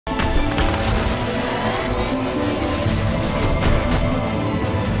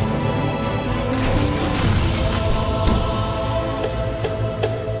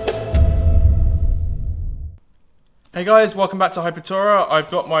Hey guys, welcome back to Hypertora. I've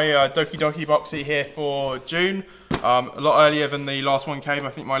got my DokiDoki Boxie here for June. A lot earlier than the last one came.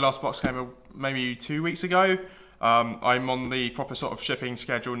 I think my last box came maybe 2 weeks ago. I'm on the proper sort of shipping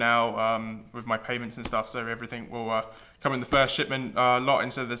schedule now with my payments and stuff, so everything will come in the first shipment lot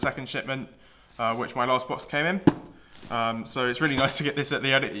instead of the second shipment, which my last box came in. So it's really nice to get this at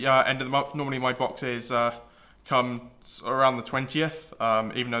the end of the month. Normally my boxes come around the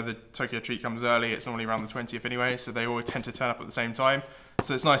 20th, even though the Tokyo treat comes early, it's normally around the 20th anyway, so they all tend to turn up at the same time.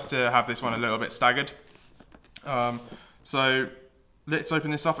 So it's nice to have this one a little bit staggered. So let's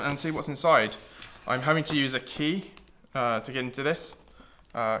open this up and see what's inside. I'm having to use a key to get into this,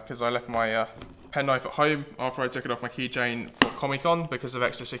 because I left my penknife at home after I took it off my keychain for Comic-Con because of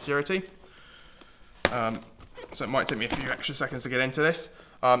extra security. So it might take me a few extra seconds to get into this.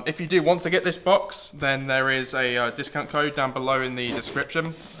 If you do want to get this box, then there is a discount code down below in the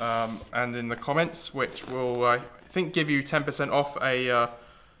description and in the comments, which will, I think, give you 10% off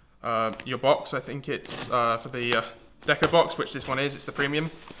your box. I think it's for the Deka box, which this one is, it's the premium.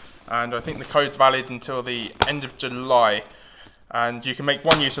 And I think the code's valid until the end of July. And you can make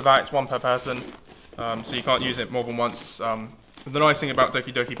one use of that, it's one per person, so you can't use it more than once. The nice thing about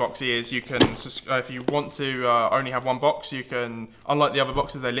DokiDoki Boxie is you can, if you want to only have one box, you can, unlike the other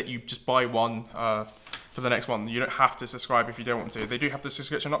boxes, they let you just buy one for the next one. You don't have to subscribe if you don't want to. They do have the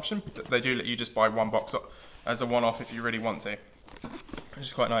subscription option, but they do let you just buy one box as a one-off if you really want to, which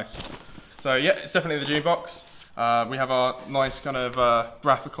is quite nice. So yeah, it's definitely the June box. We have our nice kind of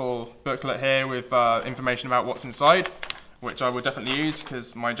graphical booklet here with information about what's inside, which I will definitely use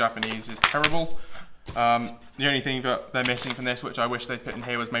because my Japanese is terrible. The only thing that they're missing from this, which I wish they'd put in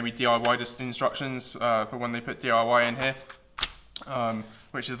here, was maybe DIY instructions for when they put DIY in here,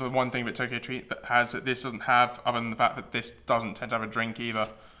 which is the one thing that Tokyo Treat has that this doesn't have, other than the fact that this doesn't tend to have a drink either.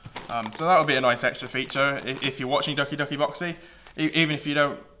 So that would be a nice extra feature if you're watching DokiDoki Boxie. Even if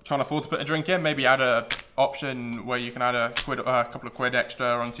you can't afford to put a drink in, maybe add an option where you can add a couple of quid extra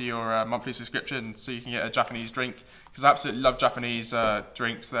onto your monthly subscription so you can get a Japanese drink, because I absolutely love Japanese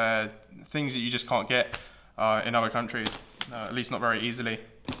drinks. They're things that you just can't get in other countries, at least not very easily.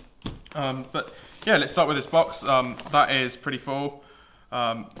 But yeah, let's start with this box. That is pretty full.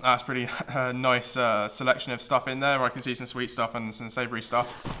 That's pretty nice selection of stuff in there. I can see some sweet stuff and some savoury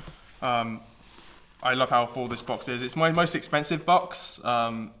stuff. I love how full this box is. It's my most expensive box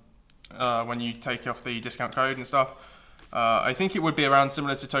when you take off the discount code and stuff. I think it would be around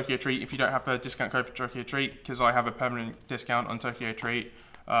similar to Tokyo Treat if you don't have a discount code for Tokyo Treat, because I have a permanent discount on Tokyo Treat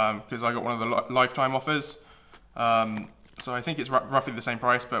because I got one of the lifetime offers. So I think it's roughly the same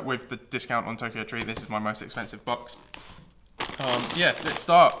price, but with the discount on Tokyo Treat, this is my most expensive box. Yeah, let's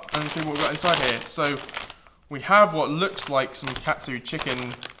start and see what we've got inside here. So we have what looks like some katsu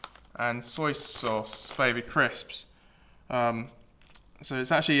chicken and soy sauce flavoured crisps. So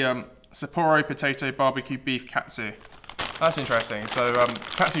it's actually Sapporo potato barbecue beef katsu. That's interesting. So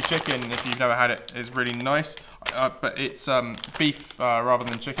katsu chicken, if you've never had it, is really nice, but it's beef rather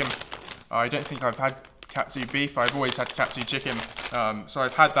than chicken. I don't think I've had katsu beef. I've always had katsu chicken. So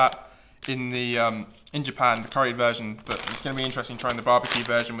I've had that in the in Japan, the curried version, but it's going to be interesting trying the barbecue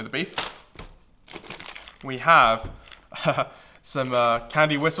version with the beef. We have some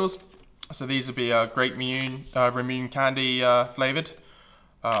candy whistles. So these would be grape Ramune candy flavoured.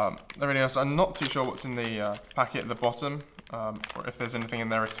 Everything else, I'm not too sure what's in the packet at the bottom, or if there's anything in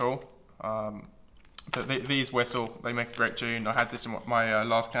there at all. But these whistle, they make a great tune. I had this in my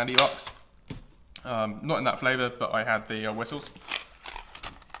last candy box. Not in that flavour, but I had the whistles.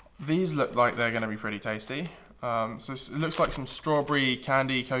 These look like they're going to be pretty tasty. So it looks like some strawberry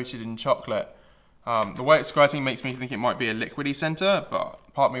candy coated in chocolate. The way it's squirting makes me think it might be a liquidy centre, but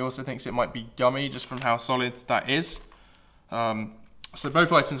part of me also thinks it might be gummy just from how solid that is. So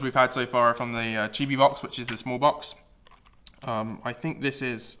both items we've had so far are from the chibi box, which is the small box. I think this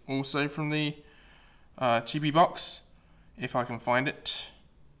is also from the chibi box, if I can find it.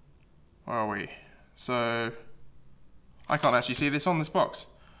 Where are we? So I can't actually see this on this box.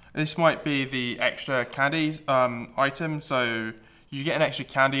 This might be the extra candy item. So you get an extra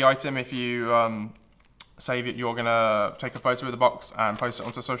candy item if you say that you're gonna take a photo of the box and post it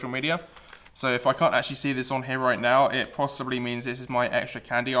onto social media. So if I can't actually see this on here right now, it possibly means this is my extra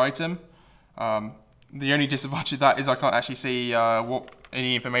candy item. The only disadvantage of that is I can't actually see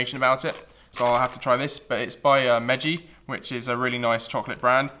any information about it. So I'll have to try this, but it's by Meiji, which is a really nice chocolate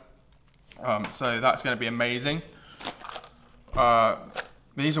brand. So that's gonna be amazing.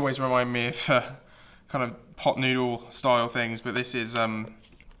 These always remind me of kind of pot noodle style things, but this is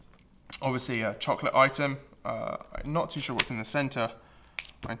obviously a chocolate item. I'm not too sure what's in the center.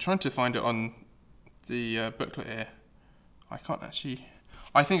 I'm trying to find it on the booklet here. I can't actually,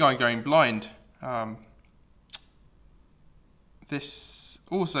 I think I'm going blind. This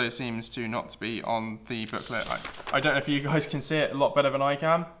also seems to not be on the booklet. I don't know if you guys can see it a lot better than I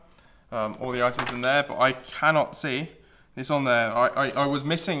can, all the items in there, but I cannot see this on there. I was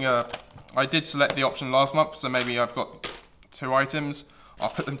missing, I did select the option last month, so maybe I've got 2 items. I'll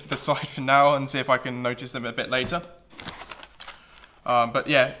put them to the side for now and see if I can notice them a bit later. But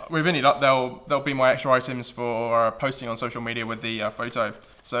yeah, with any luck, they'll be my extra items for posting on social media with the photo.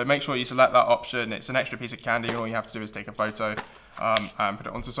 So make sure you select that option. It's an extra piece of candy, and all you have to do is take a photo and put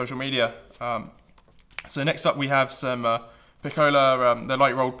it onto social media. So next up we have some Picola, the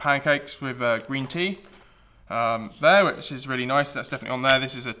light rolled pancakes with green tea there, which is really nice. That's definitely on there.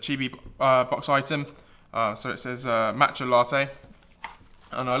 This is a chibi box item. So it says matcha latte.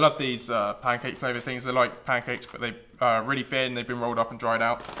 And I love these pancake flavour things. They're like pancakes, but they are really thin. They've been rolled up and dried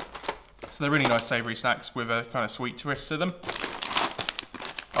out. So they're really nice savoury snacks with a kind of sweet twist to them.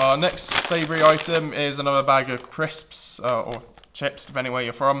 Our next savoury item is another bag of crisps, or chips, depending where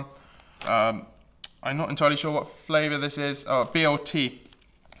you're from. I'm not entirely sure what flavour this is. Oh, BLT.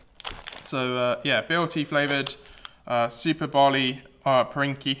 So yeah, BLT flavoured, super barley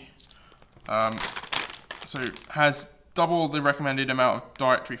perinki. So has double the recommended amount of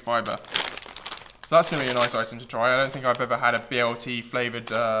dietary fibre. So that's going to be a nice item to try. I don't think I've ever had a BLT flavoured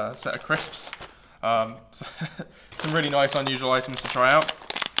set of crisps. Some really nice unusual items to try out.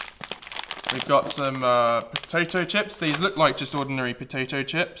 We've got some potato chips. These look like just ordinary potato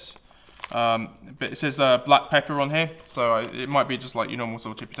chips. But it says black pepper on here, so it might be just like your normal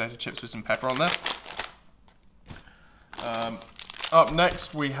salted potato chips with some pepper on there. Up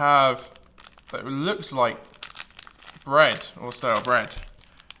next we have, it looks like bread, or stale bread.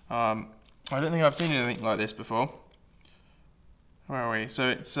 I don't think I've seen anything like this before. Where are we? So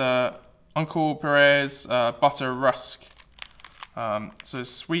it's Uncle Perez butter rusk. So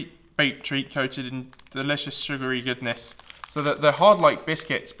sweet baked treat coated in delicious sugary goodness. So that they're hard like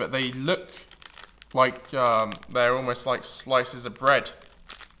biscuits, but they look like they're almost like slices of bread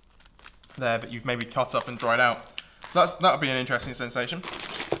there that you've maybe cut up and dried out. So that'll be an interesting sensation.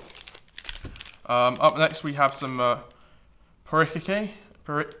 Up next we have some perikiki.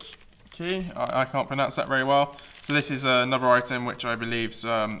 I can't pronounce that very well. So this is another item which I believe is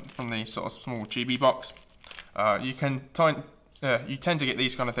from the sort of small chibi box. You tend to get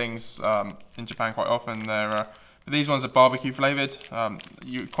these kind of things in Japan quite often. But these ones are barbecue flavoured.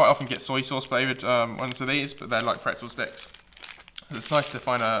 You quite often get soy sauce flavoured ones of these, but they're like pretzel sticks. It's nice to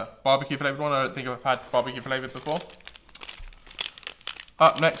find a barbecue flavoured one. I don't think I've had barbecue flavoured before.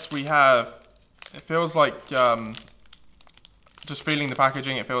 Up next we have, it feels like, just feeling the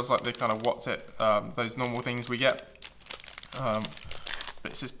packaging, it feels like the kind of what's it, those normal things we get. But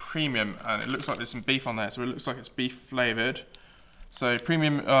it says premium, and it looks like there's some beef on there, so it looks like it's beef flavoured. So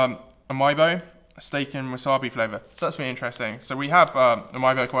premium amiibo, steak and wasabi flavour. So that's really interesting. So we have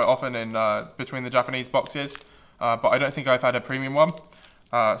amiibo quite often in between the Japanese boxes, but I don't think I've had a premium one.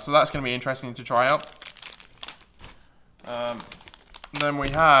 So that's going to be interesting to try out. Then we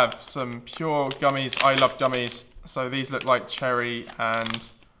have some pure gummies. I love gummies. So these look like cherry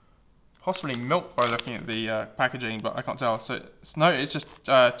and possibly milk by looking at the packaging, but I can't tell. So it's just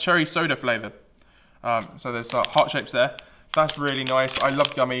cherry soda flavoured. So there's heart shapes there. That's really nice. I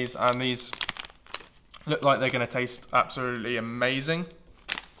love gummies, and these look like they're going to taste absolutely amazing.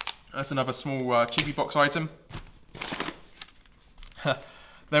 That's another small chibi box item.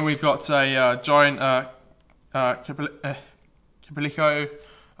 Then we've got a giant Capelico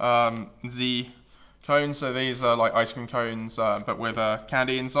Z cones. So these are like ice cream cones, but with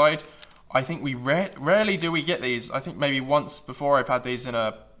candy inside. I think we rarely do we get these. I think maybe once before I've had these in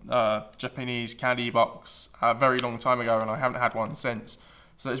a Japanese candy box a very long time ago, and I haven't had one since.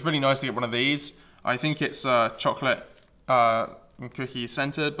 So it's really nice to get one of these. I think it's chocolate and cookies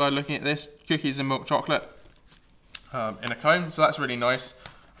scented by looking at this. Cookies and milk chocolate in a cone, so that's really nice.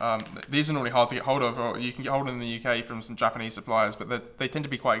 These are normally hard to get hold of, or you can get hold of them in the UK from some Japanese suppliers, but they tend to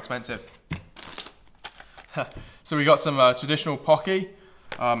be quite expensive. So we got some traditional Pocky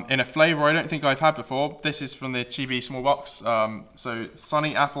in a flavour I don't think I've had before. This is from the Chibi small box. So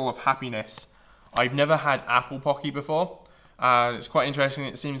Sunny Apple of Happiness. I've never had apple Pocky before. It's quite interesting.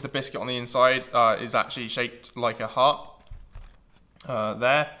 It seems the biscuit on the inside is actually shaped like a heart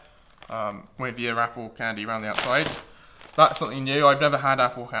there, with your apple candy around the outside. That's something new. I've never had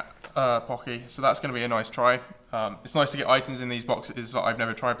apple Pocky, so that's going to be a nice try. It's nice to get items in these boxes that I've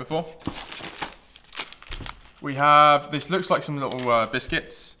never tried before. We have, this looks like some little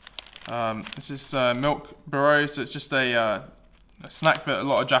biscuits. This is milk burro, so it's just a snack that a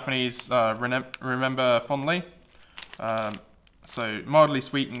lot of Japanese remember fondly. So mildly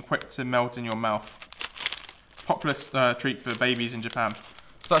sweet and quick to melt in your mouth. Popular treat for babies in Japan.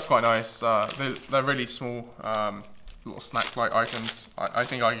 So that's quite nice. They're really small little snack-like items. I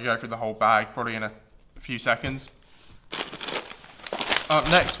think I could go through the whole bag probably in a few seconds. Up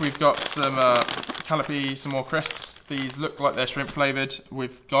next we've got some Calippi, some more crisps. These look like they're shrimp flavoured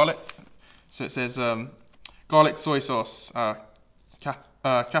with garlic. So it says garlic soy sauce, Kappa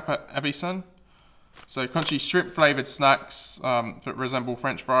Ebison. So crunchy shrimp flavoured snacks that resemble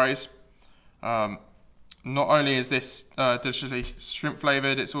French fries. Not only is this deliciously shrimp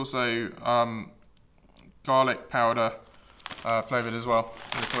flavoured, it's also garlic powder flavoured as well,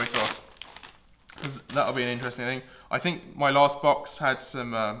 with the soy sauce. That'll be an interesting thing. I think my last box had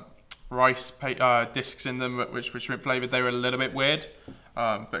some rice discs in them, which were shrimp flavoured. They were a little bit weird,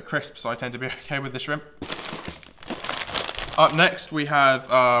 but crisps, I tend to be okay with the shrimp. Up next, we have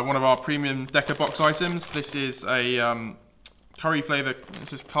one of our premium Deka box items. This is a curry flavour.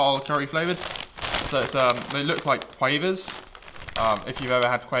 This is Carl curry flavoured. So it's, they look like quavers, if you've ever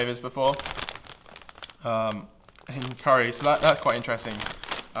had quavers before, in curry. So that's quite interesting.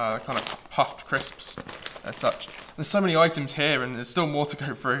 Kind of puffed crisps as such. There's so many items here, and there's still more to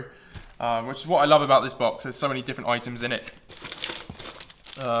go through, which is what I love about this box. There's so many different items in it.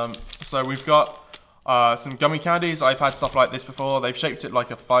 So we've got some gummy candies. I've had stuff like this before. They've shaped it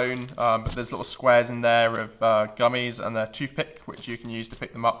like a phone, but there's little squares in there of gummies and a toothpick, which you can use to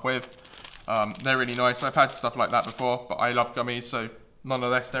pick them up with. They're really nice. I've had stuff like that before, but I love gummies, so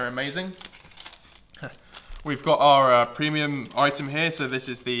nonetheless, they're amazing. We've got our premium item here. So this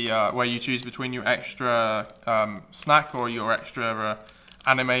is the where you choose between your extra snack or your extra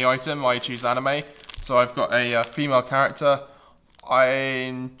anime item. I choose anime. So I've got a female character.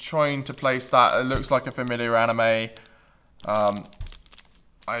 I'm trying to place that. It looks like a familiar anime.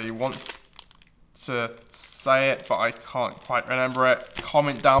 I want to say it, but I can't quite remember it.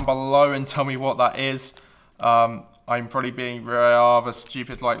 Comment down below and tell me what that is. I'm probably being rather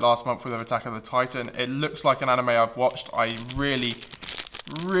stupid like last month with Attack of the Titan. It looks like an anime I've watched. I really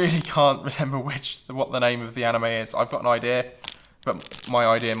can't remember what the name of the anime is. I've got an idea, but my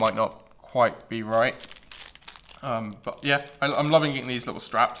idea might not quite be right. But yeah, I'm loving getting these little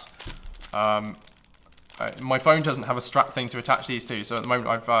straps. My phone doesn't have a strap thing to attach these to, so at the moment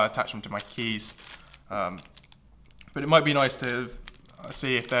I've attached them to my keys. But it might be nice to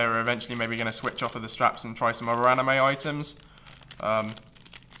see if they're eventually maybe going to switch off of the straps and try some other anime items. I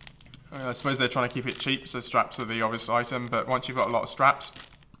suppose they're trying to keep it cheap, so straps are the obvious item, but once you've got a lot of straps,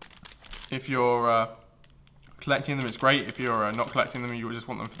 if you're collecting them, it's great. If you're not collecting them, you just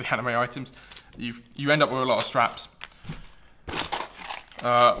want them for the anime items, you end up with a lot of straps.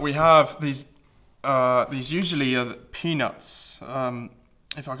 We have these usually are peanuts.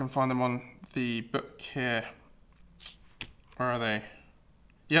 If I can find them on the book here. Where are they?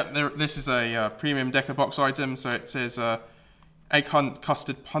 Yep, this is a premium Deka box item. So it says egg hunt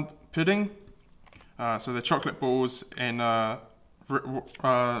custard pudding. So the chocolate balls in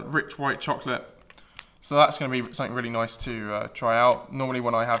rich white chocolate. So that's going to be something really nice to try out. Normally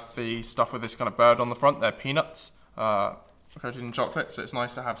when I have the stuff with this kind of bird on the front, they're peanuts coated in chocolate. So it's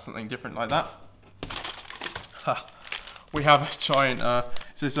nice to have something different like that. We have a giant,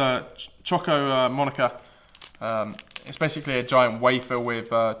 this is Choco Monica. It's basically a giant wafer with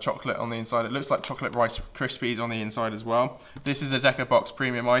chocolate on the inside. It looks like chocolate Rice Krispies on the inside as well. This is a Deka box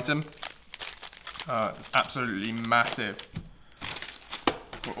premium item. It's absolutely massive.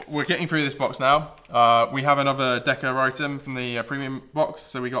 We're getting through this box now. We have another Deka item from the premium box.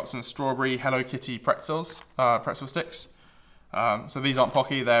 So we got some strawberry Hello Kitty pretzels, pretzel sticks. So these aren't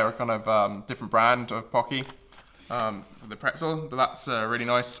Pocky, they're a kind of different brand of Pocky. The pretzel, but that's really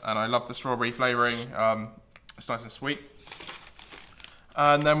nice, and I love the strawberry flavouring. It's nice and sweet.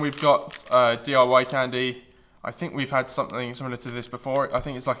 And then we've got DIY candy. I think we've had something similar to this before. I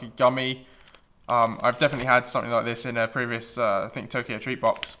think it's like a gummy. I've definitely had something like this in a previous, I think, Tokyo Treat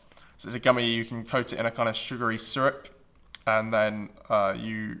box. So it's a gummy, you can coat it in a kind of sugary syrup, and then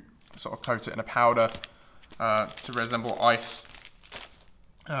you sort of coat it in a powder to resemble ice,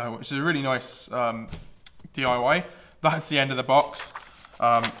 which is a really nice DIY. That's the end of the box.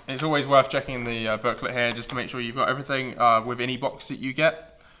 It's always worth checking the booklet here just to make sure you've got everything with any box that you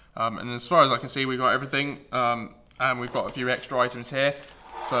get. And as far as I can see, we've got everything, and we've got a few extra items here.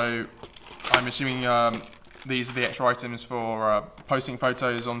 So I'm assuming these are the extra items for posting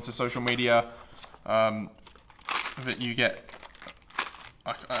photos onto social media that you get.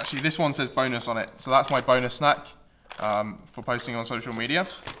 Actually, this one says bonus on it, so that's my bonus snack for posting on social media,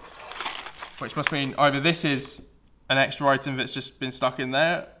 which must mean either this is an extra item that's just been stuck in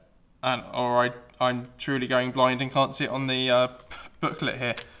there, I'm truly going blind and can't see it on the booklet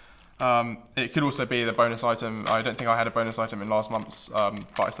here. It could also be the bonus item. I don't think I had a bonus item in last month's,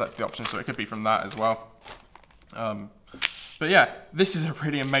 but I selected the option, so it could be from that as well. But yeah, this is a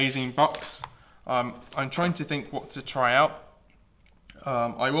really amazing box. I'm trying to think what to try out.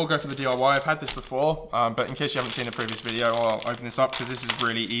 I will go for the DIY. I've had this before, but in case you haven't seen a previous video, I'll open this up because this is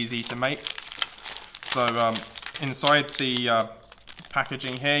really easy to make. So inside the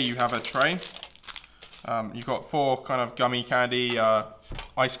packaging here, you have a tray. You've got 4 kind of gummy candy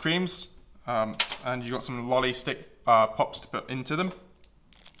ice creams, and you've got some lolly stick pops to put into them,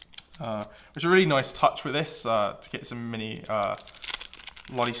 which is a really nice touch with this, to get some mini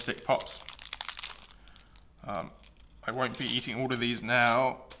lolly stick pops. I won't be eating all of these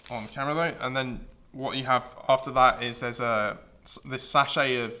now on camera though. And then what you have after that is there's this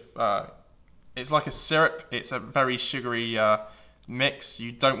sachet of, it's like a syrup. It's a very sugary mix.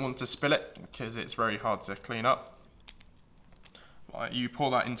 You don't want to spill it because it's very hard to clean up. You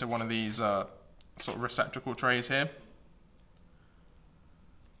pour that into one of these sort of receptacle trays here.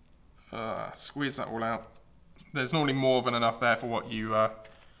 Squeeze that all out. There's normally more than enough there for what you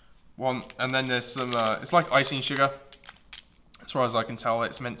want. And then there's some, it's like icing sugar. As far as I can tell,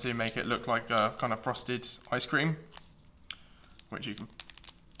 it's meant to make it look like a kind of frosted ice cream, which you can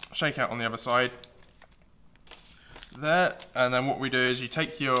shake out on the other side. There, and then what we do is you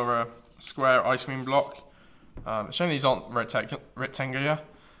take your square ice cream block. Shame these aren't rectangular.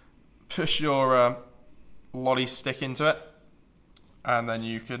 Push your lolly stick into it, and then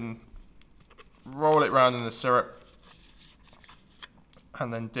you can roll it around in the syrup,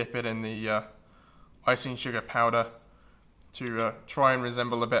 and then dip it in the icing sugar powder to try and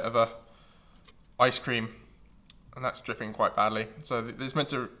resemble a bit of a ice cream, and that's dripping quite badly. So it's meant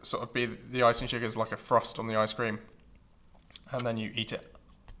to sort of be, the icing sugar is like a frost on the ice cream, and then you eat it.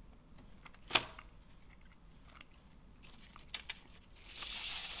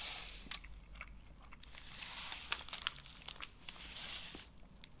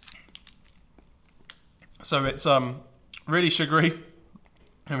 So it's really sugary.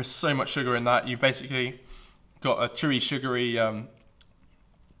 There is so much sugar in that. You basically got a chewy, sugary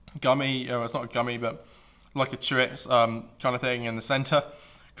gummy. It's not a gummy, but like a Chewits kind of thing in the center,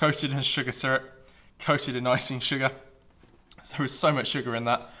 coated in sugar syrup, coated in icing sugar. So there's so much sugar in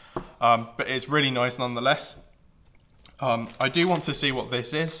that, but it's really nice nonetheless. I do want to see what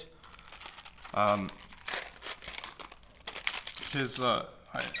this is, because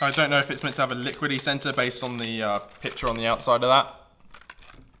I don't know if it's meant to have a liquidy center based on the picture on the outside of that,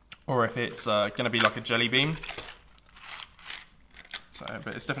 or if it's going to be like a jelly bean. So,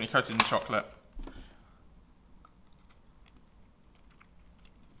 but it's definitely coated in chocolate.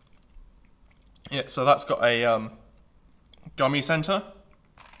 Yeah, so that's got a gummy center.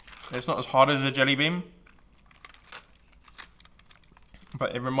 It's not as hard as a jelly bean,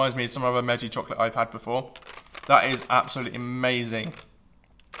 but it reminds me of some other Meggie chocolate I've had before. That is absolutely amazing.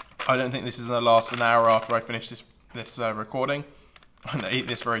 I don't think this is going to last an hour after I finish this recording. I'm going to eat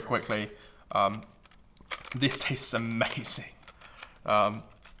this very quickly. This tastes amazing. I'm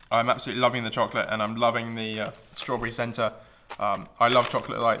absolutely loving the chocolate, and I'm loving the strawberry center. I love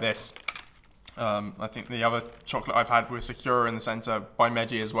chocolate like this. I think the other chocolate I've had was Sakura in the center by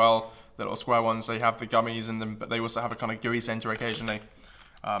Meggie as well. The little square ones, they have the gummies in them, but they also have a kind of gooey center occasionally.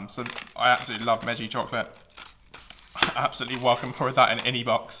 So I absolutely love Meggie chocolate. I absolutely welcome more of that in any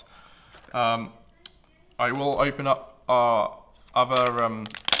box. I will open up our other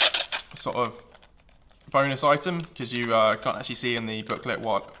sort of bonus item, because you can't actually see in the booklet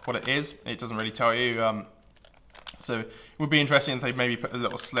what it is. It doesn't really tell you. So it would be interesting if they maybe put a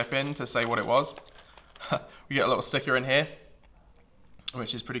little slip in to say what it was. We get a little sticker in here,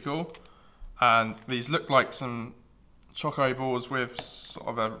 which is pretty cool. And these look like some choco balls with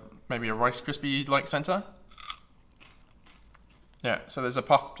sort of maybe a Rice Krispie like center. Yeah, so there's a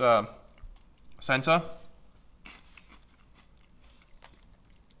puffed center.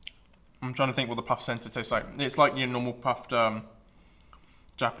 I'm trying to think what the puffed center tastes like. It's like your normal puffed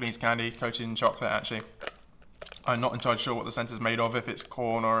Japanese candy coated in chocolate, actually. I'm not entirely sure what the center's made of, if it's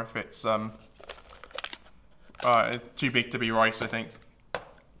corn or if it's too big to be rice, I think.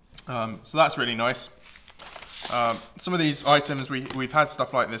 So that's really nice. Some of these items, we've had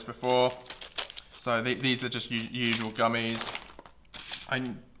stuff like this before. So these are just usual gummies. I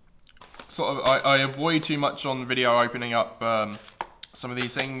avoid too much on video opening up some of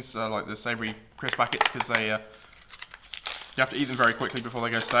these things, like the savoury crisp packets, because you have to eat them very quickly before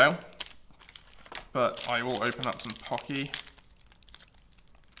they go stale. But I will open up some Pocky.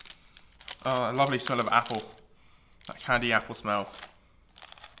 A lovely smell of apple. That candy apple smell.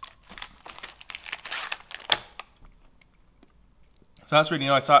 So that's really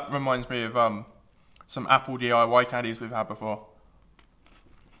nice. That reminds me of some apple DIY candies we've had before.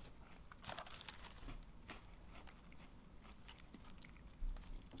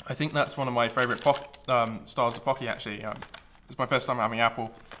 I think that's one of my favourite styles of Pocky actually. It's my first time having apple.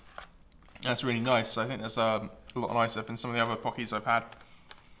 That's really nice. I think that's a lot nicer than some of the other Pockies I've had.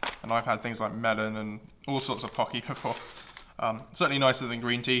 And I've had things like melon and all sorts of Pocky before. Certainly nicer than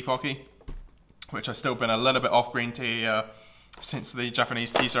green tea Pocky, which I've still been a little bit off green tea since the Japanese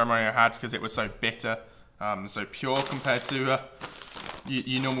tea ceremony I had, because it was so bitter, so pure compared to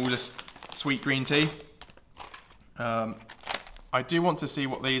your normal just sweet green tea. I do want to see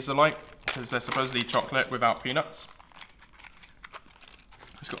what these are like, because they're supposedly chocolate without peanuts.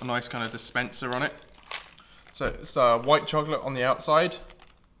 It's got a nice kind of dispenser on it. So it's white chocolate on the outside,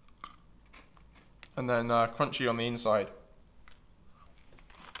 and then crunchy on the inside.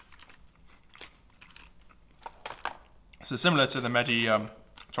 So similar to the Meiji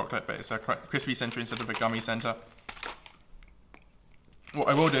chocolate, but it's a crispy centre instead of a gummy centre. What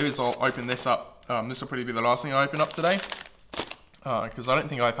I will do is I'll open this up. This will probably be the last thing I open up today, because I don't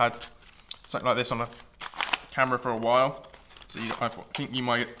think I've had something like this on a camera for a while. So I think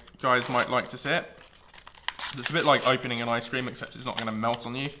you guys might like to see it. It's a bit like opening an ice cream, except it's not going to melt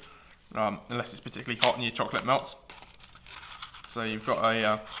on you, unless it's particularly hot and your chocolate melts. So you've got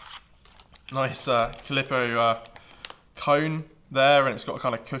a nice Calippo cone there, and it's got a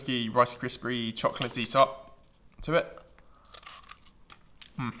kind of cookie, Rice Krispie, chocolatey top to it.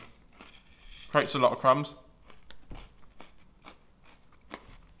 Creates a lot of crumbs.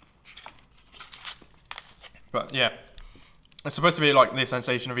 But yeah, it's supposed to be like the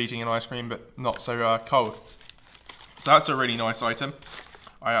sensation of eating an ice cream, but not so cold. So that's a really nice item.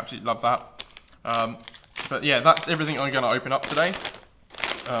 I absolutely love that. But yeah, that's everything I'm going to open up today.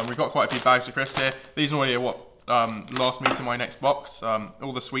 We've got quite a few bags of crisps here. These normally are what last me to my next box.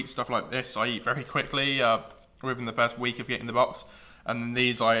 All the sweet stuff like this I eat very quickly within the first week of getting the box. And then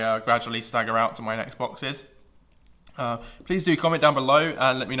these I gradually stagger out to my next boxes. Please do comment down below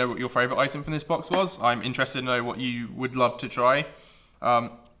and let me know what your favourite item from this box was. I'm interested to know what you would love to try.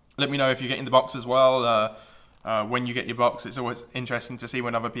 Let me know if you're getting the box as well. When you get your box, it's always interesting to see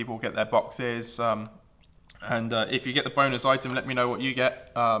when other people get their boxes. And if you get the bonus item, let me know what you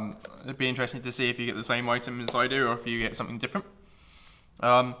get. It'd be interesting to see if you get the same item as I do, or if you get something different.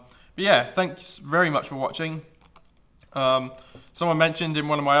 But yeah, thanks very much for watching. Someone mentioned in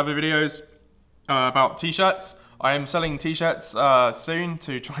one of my other videos about t-shirts. I am selling t-shirts soon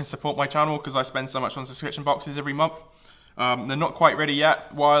to try and support my channel, because I spend so much on subscription boxes every month. They're not quite ready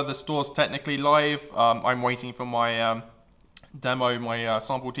yet. While the store's technically live, I'm waiting for my demo, my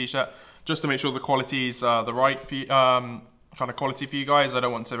sample t-shirt, just to make sure the quality is the right for you, kind of quality for you guys. I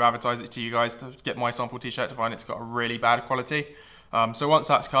don't want to advertise it to you guys to get my sample t-shirt to find it's got a really bad quality. So once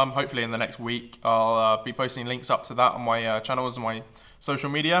that's come, hopefully in the next week, I'll be posting links up to that on my channels and my social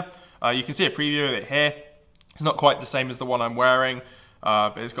media. You can see a preview of it here. It's not quite the same as the one I'm wearing,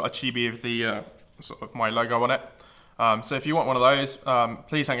 but it's got a chibi of the sort of my logo on it. So if you want one of those,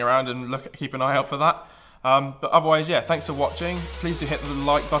 please hang around and keep an eye out for that. But otherwise, yeah, thanks for watching. Please do hit the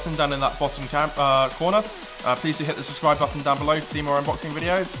like button down in that bottom corner. Please do hit the subscribe button down below to see more unboxing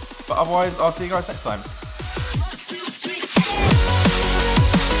videos. But otherwise, I'll see you guys next time.